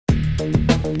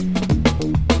And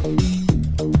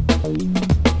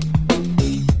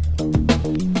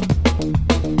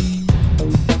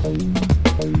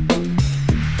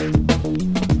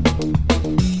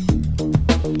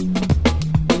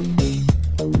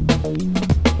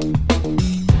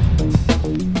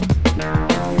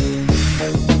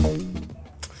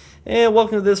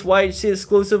welcome to this YHC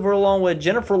Exclusive. We're along with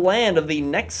Jennifer Land of the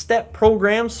Next Step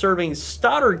program serving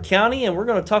Stoddard County, and we're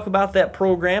going to talk about that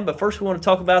program. But first we want to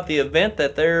talk about the event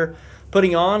that they're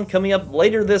putting on coming up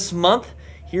later this month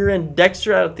here in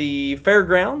Dexter out at the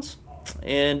fairgrounds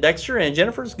in Dexter. And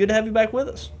Jennifer, it's good to have you back with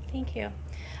us. Thank you.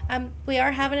 We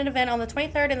are having an event on the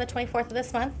 23rd and the 24th of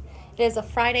this month. It is a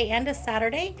Friday and a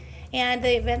Saturday, and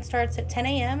the event starts at 10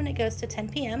 a.m. and it goes to 10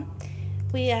 p.m.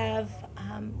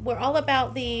 We're all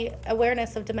about the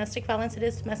awareness of domestic violence. It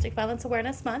is Domestic Violence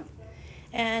Awareness Month,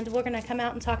 and we're going to come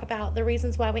out and talk about the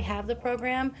reasons why we have the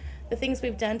program, the things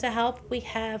we've done to help. We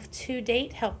have to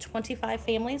date helped 25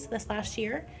 families this last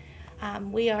year.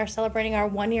 We are celebrating our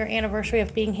 1-year anniversary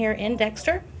of being here in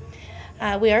Dexter.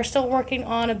 We are still working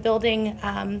on a building.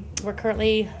 We're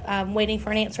currently waiting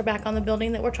for an answer back on the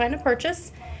building that we're trying to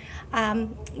purchase.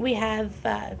 We have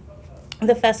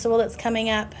the festival that's coming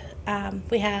up.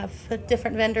 We have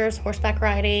different vendors, horseback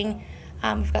riding.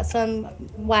 We've got some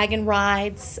wagon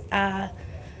rides.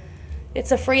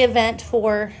 It's a free event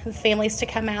for the families to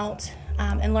come out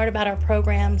and learn about our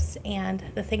programs and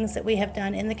the things that we have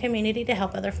done in the community to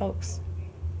help other folks.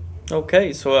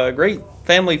 Okay, so a great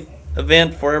family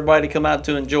event for everybody to come out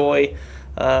to enjoy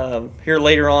here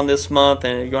later on this month.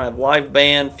 And you're going to have live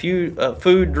band,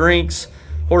 food, drinks,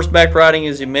 horseback riding,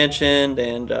 as you mentioned,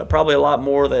 and probably a lot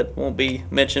more that won't be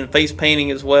mentioned. Face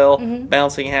painting as well,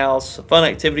 bouncing house, fun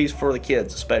activities for the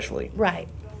kids especially. Right.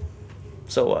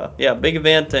 So, yeah, big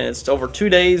event, and it's over 2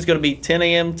 days. Going to be 10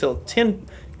 a.m. till 10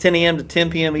 a.m. to 10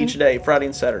 p.m. each day, Friday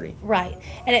and Saturday. Right.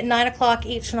 And at 9 o'clock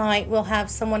each night, we'll have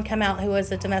someone come out who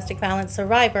is a domestic violence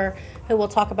survivor who will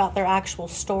talk about their actual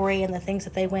story and the things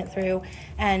that they went through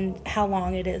and how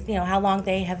long it is, how long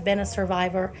they have been a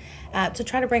survivor, to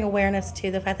try to bring awareness to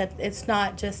the fact that it's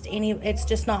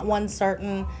just not one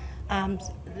certain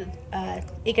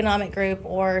economic group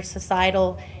or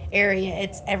societal area.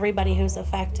 It's everybody who's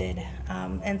affected.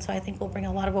 And so I think we'll bring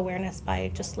a lot of awareness by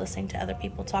just listening to other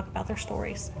people talk about their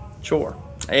stories. Sure.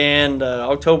 And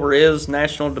October is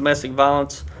National Domestic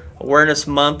Violence Awareness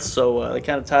Month, so it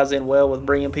kind of ties in well with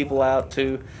bringing people out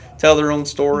to tell their own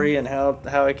story and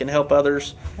how it can help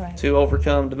others to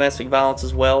overcome domestic violence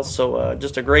as well. So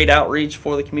just a great outreach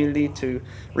for the community to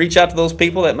reach out to those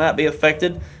people that might be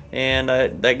affected, and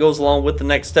that goes along with the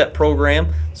Next Step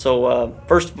program. So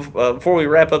first, before we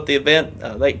wrap up the event,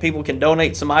 people can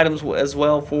donate some items as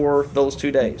well for those 2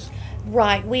 days.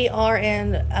 Right. We are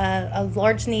in a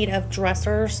large need of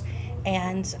dressers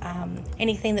and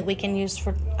anything that we can use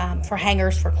for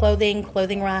hangers for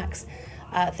clothing racks,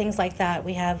 things like that.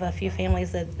 We have a few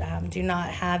families that do not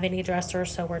have any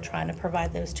dressers, so we're trying to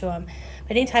provide those to them.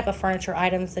 But any type of furniture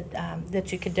items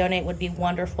that you could donate would be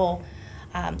wonderful.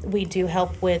 We do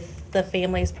help with the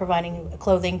families providing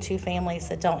clothing to families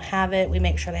that don't have it. We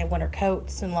make sure they have winter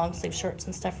coats and long sleeve shirts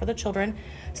and stuff for the children.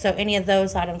 So any of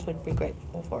those items would be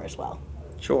grateful for as well.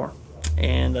 Sure.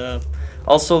 And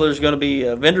also there's going to be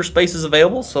vendor spaces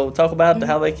available, so talk about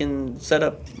how they can set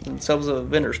up themselves a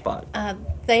vendor spot.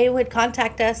 They would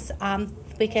contact us.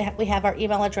 We have our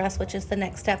email address, which is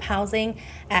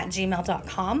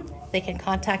thenextstephousing@gmail.com. They can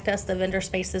contact us. The vendor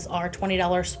spaces are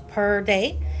 $20 per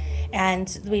day,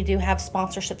 and we do have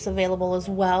sponsorships available as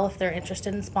well if they're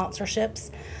interested in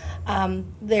sponsorships.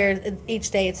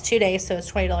 Each day it's 2 days, so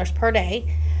it's $20 per day.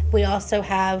 We also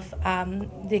have,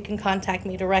 you can contact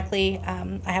me directly.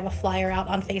 I have a flyer out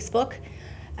on Facebook.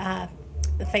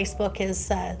 The Facebook is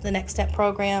the Next Step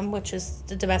program, which is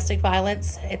the domestic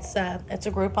violence. It's a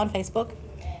group on Facebook.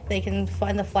 They can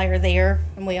find the flyer there,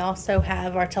 and we also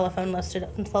have our telephone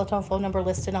phone number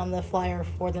listed on the flyer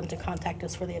for them to contact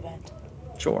us for the event.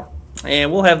 Sure.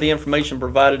 And we'll have the information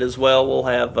provided as well. We'll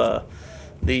have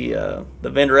the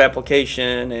vendor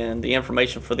application and the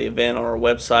information for the event on our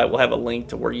website. We'll have a link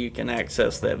to where you can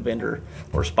access that vendor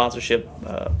or sponsorship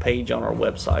page on our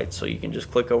website, so you can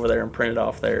just click over there and print it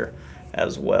off there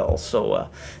as well. So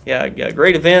yeah, a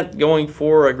great event going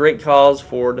for a great cause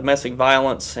for domestic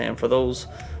violence and for those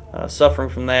suffering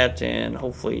from that, and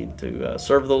hopefully to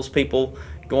serve those people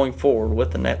going forward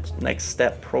with the Next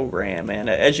Step program. And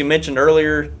as you mentioned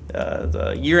earlier,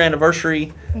 the year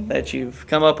anniversary that you've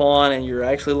come up on, and you're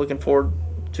actually looking forward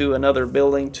to another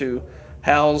building to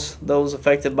house those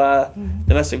affected by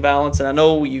domestic violence. And I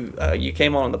know you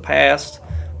came on in the past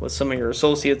with some of your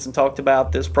associates and talked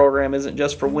about this program isn't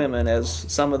just for women, as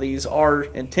some of these are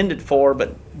intended for,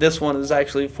 but this one is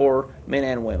actually for men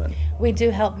and women. We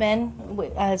do help men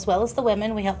as well as the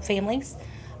women. We help families.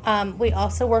 We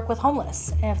also work with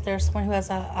homeless. If there's someone who has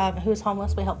who's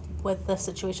homeless, we help with the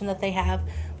situation that they have.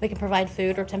 We can provide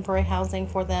food or temporary housing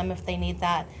for them if they need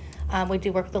that. We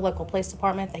do work with the local police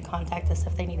department. They contact us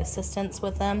if they need assistance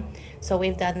with them. So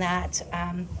we've done that.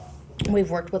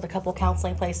 We've worked with a couple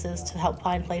counseling places to help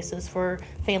find places for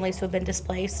families who have been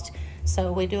displaced.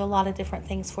 So we do a lot of different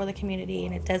things for the community,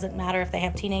 and it doesn't matter if they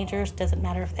have teenagers, doesn't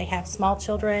matter if they have small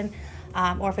children,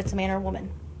 or if it's a man or a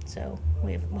woman. So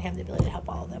we have the ability to help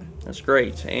all of them. That's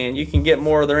great. And you can get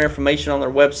more of their information on their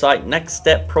website,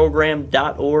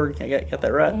 nextstepprogram.org. I got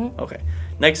that right? Mm-hmm. Okay.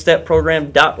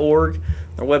 Nextstepprogram.org,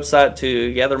 their website,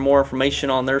 to gather more information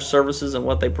on their services and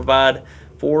what they provide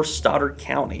for Stoddard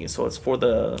County. So it's for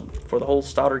the whole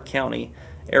Stoddard County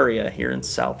area here in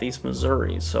southeast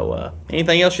Missouri. So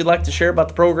anything else you'd like to share about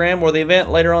the program or the event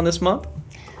later on this month?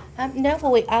 No,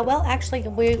 well, actually,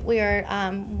 we are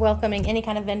welcoming any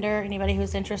kind of vendor, anybody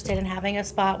who's interested in having a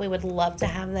spot. We would love to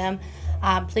have them.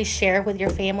 Please share with your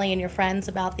family and your friends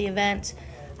about the event.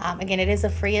 Again, it is a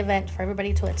free event for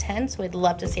everybody to attend, so we'd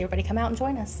love to see everybody come out and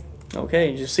join us.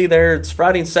 Okay, as you see there, it's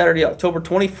Friday and Saturday, October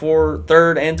 24th,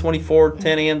 3rd, and 24th,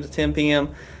 10 a.m. to 10 p.m.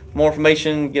 For more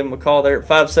information, give them a call there at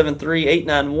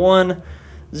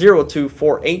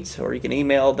 573-891-0248, or you can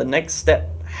email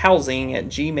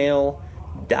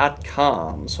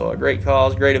thenextstephousing@gmail.com. So a great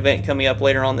cause, great event coming up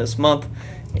later on this month,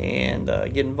 and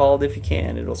get involved if you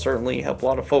can. It'll certainly help a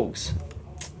lot of folks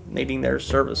needing their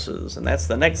services. And that's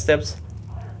the Next Steps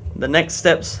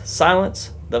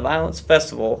Silence the Violence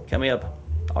Festival coming up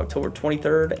October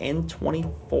 23rd and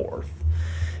 24th.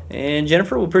 And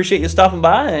Jennifer, we appreciate you stopping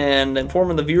by and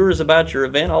informing the viewers about your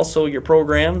event, also your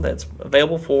program that's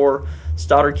available for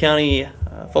Stoddard County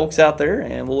folks out there,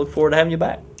 and we'll look forward to having you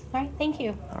back. All right, thank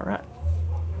you. All right.